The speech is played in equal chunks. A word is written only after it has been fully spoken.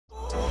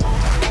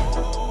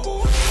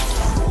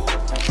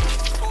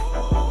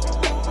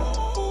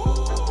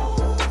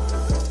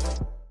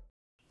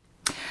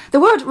The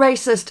word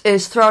racist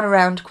is thrown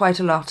around quite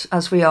a lot,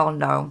 as we all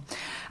know,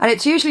 and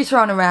it's usually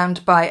thrown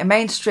around by a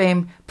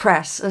mainstream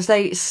press as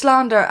they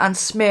slander and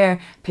smear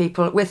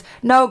people with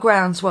no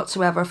grounds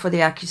whatsoever for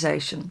the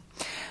accusation.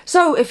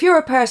 So if you're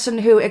a person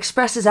who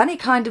expresses any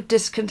kind of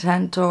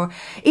discontent or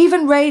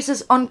even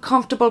raises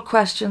uncomfortable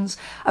questions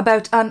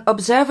about an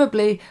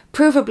observably,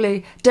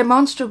 provably,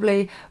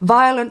 demonstrably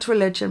violent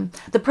religion,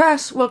 the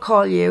press will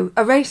call you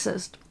a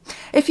racist.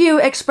 If you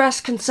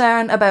express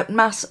concern about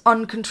mass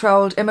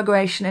uncontrolled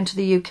immigration into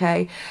the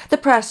UK, the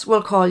press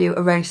will call you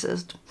a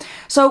racist.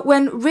 So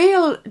when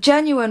real,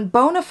 genuine,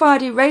 bona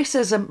fide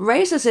racism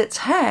raises its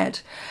head,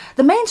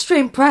 the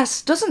mainstream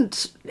press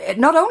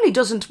not only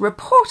doesn't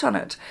report on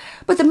it,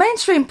 but the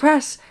mainstream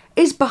press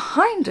is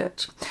behind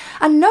it.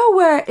 And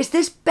nowhere is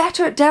this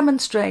better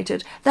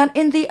demonstrated than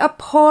in the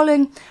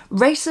appalling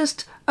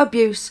racist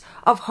abuse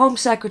of Home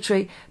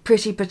Secretary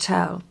Priti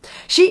Patel.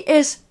 She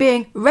is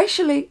being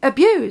racially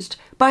abused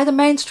by the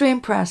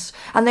mainstream press,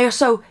 and they are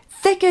so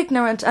thick,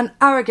 ignorant and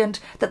arrogant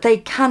that they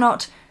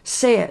cannot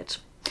see it.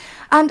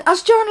 And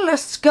as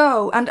journalists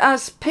go, and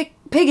as pig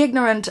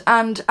ignorant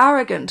and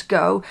arrogant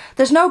go,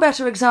 there's no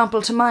better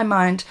example to my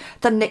mind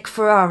than Nick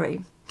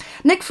Ferrari.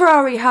 Nick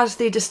Ferrari has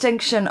the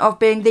distinction of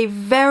being the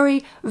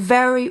very,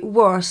 very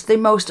worst, the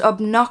most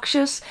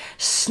obnoxious,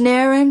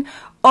 sneering,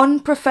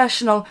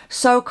 unprofessional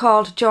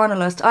so-called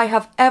journalist I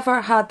have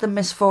ever had the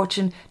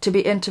misfortune to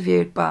be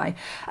interviewed by.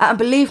 And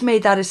believe me,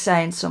 that is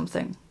saying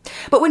something.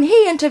 But when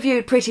he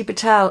interviewed Priti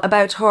Patel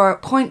about her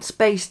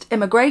points-based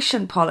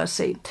immigration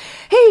policy,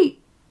 he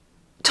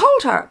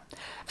told her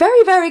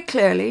very, very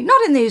clearly,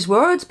 not in these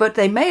words, but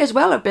they may as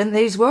well have been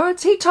these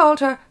words, he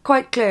told her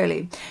quite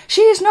clearly,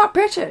 she is not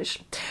British.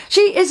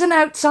 She is an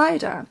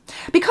outsider.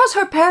 Because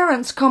her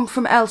parents come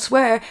from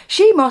elsewhere,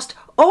 she must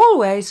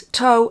always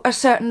toe a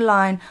certain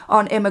line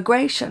on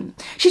immigration.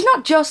 She's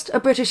not just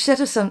a British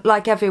citizen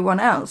like everyone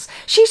else.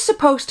 She's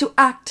supposed to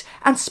act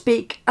and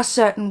speak a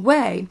certain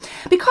way.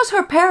 Because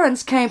her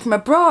parents came from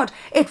abroad,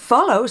 it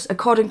follows,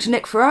 according to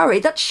Nick Ferrari,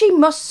 that she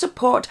must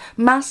support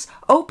mass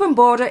open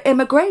border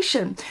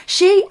immigration.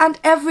 She and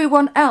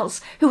everyone else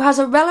who has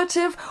a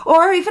relative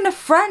or even a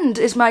friend,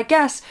 is my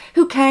guess,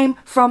 who came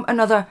from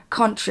another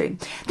country.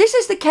 This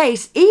is the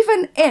case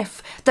even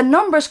if the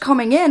numbers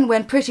coming in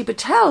when Priti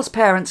Patel's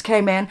parents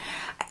came in,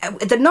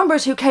 the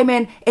numbers who came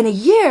in a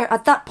year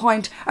at that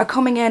point are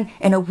coming in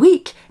a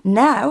week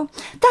now.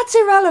 That's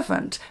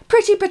irrelevant.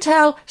 Priti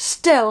Patel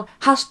still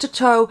has to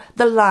toe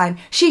the line.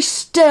 She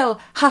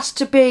still has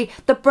to be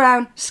the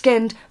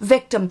brown-skinned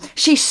victim.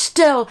 She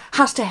still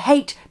has to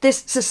hate this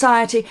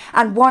society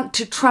and want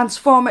to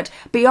transform it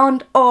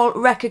beyond all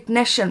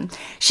recognition.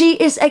 She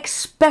is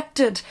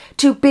expected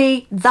to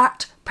be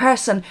that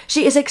person.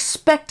 She is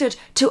expected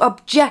to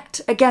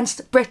object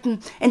against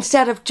Britain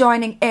instead of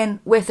joining in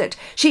with it.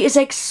 She is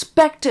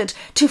expected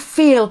to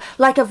feel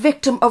like a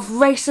victim of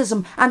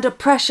racism and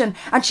oppression,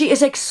 and she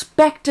is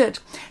expected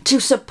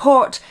to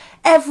support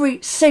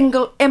every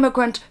single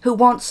immigrant who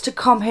wants to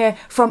come here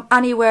from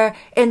anywhere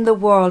in the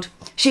world.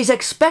 She's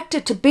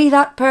expected to be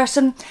that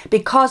person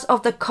because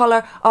of the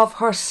colour of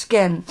her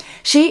skin.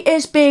 She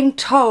is being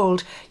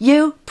told,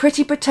 you,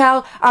 Priti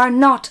Patel, are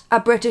not a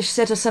British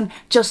citizen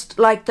just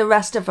like the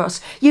rest of us.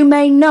 You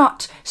may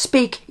not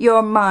speak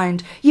your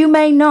mind. You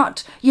may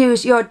not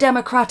use your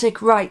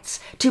democratic rights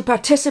to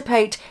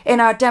participate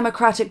in our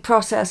democratic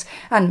process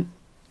and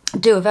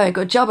do a very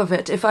good job of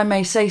it, if I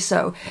may say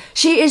so.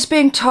 She is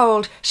being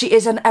told she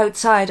is an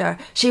outsider.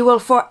 She will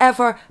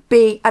forever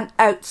be an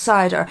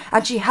outsider,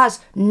 and she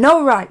has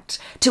no right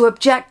to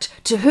object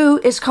to who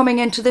is coming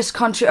into this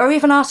country or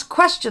even ask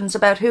questions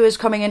about who is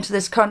coming into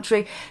this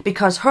country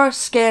because her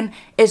skin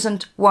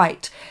isn't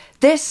white.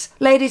 This,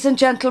 ladies and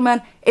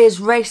gentlemen, is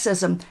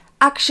racism.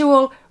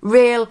 Actual,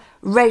 real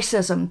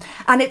racism,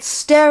 and it's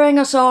staring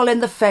us all in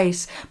the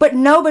face, but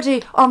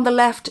nobody on the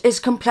left is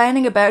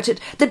complaining about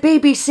it. The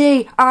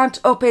BBC aren't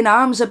up in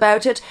arms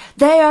about it.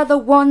 They are the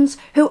ones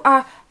who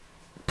are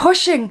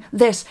pushing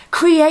this,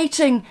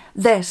 creating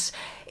this.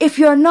 If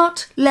you're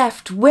not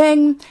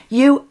left-wing,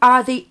 you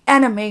are the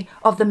enemy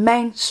of the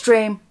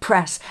mainstream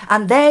press.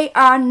 And they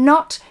are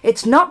not,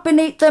 it's not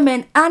beneath them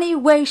in any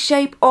way,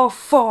 shape or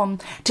form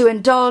to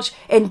indulge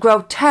in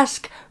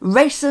grotesque,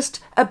 racist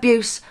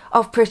abuse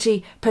of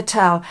Priti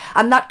Patel.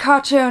 And that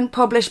cartoon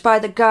published by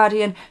The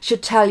Guardian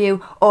should tell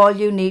you all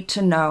you need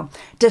to know.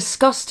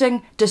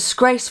 Disgusting,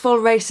 disgraceful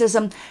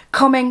racism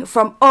coming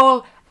from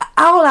all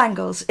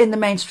angles in the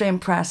mainstream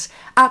press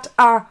at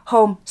our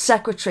Home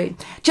Secretary.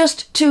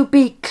 Just to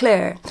be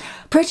clear,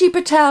 Priti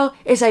Patel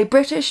is a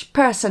British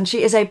person.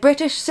 She is a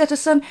British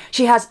citizen.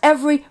 She has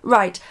every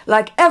right,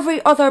 like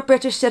every other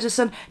British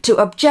citizen, to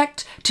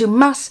object to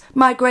mass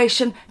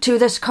migration to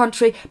this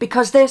country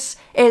because this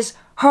is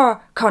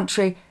her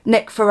country,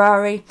 Nick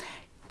Ferrari.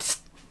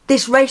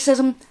 This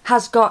racism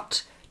has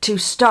got to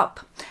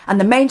stop. And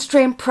the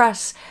mainstream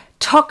press,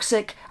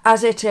 toxic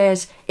as it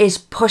is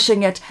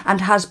pushing it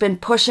and has been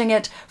pushing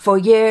it for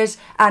years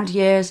and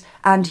years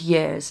and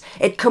years.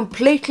 It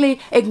completely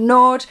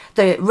ignored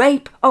the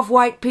rape of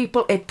white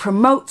people. It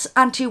promotes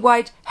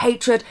anti-white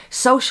hatred.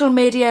 Social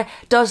media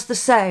does the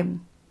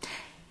same.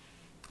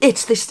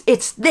 It's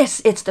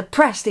the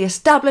press, the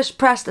established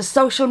press, the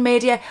social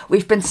media.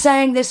 We've been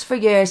saying this for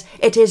years.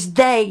 It is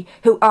they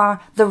who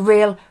are the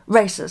real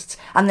racists.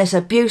 And this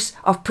abuse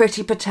of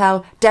Priti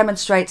Patel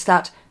demonstrates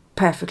that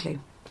perfectly.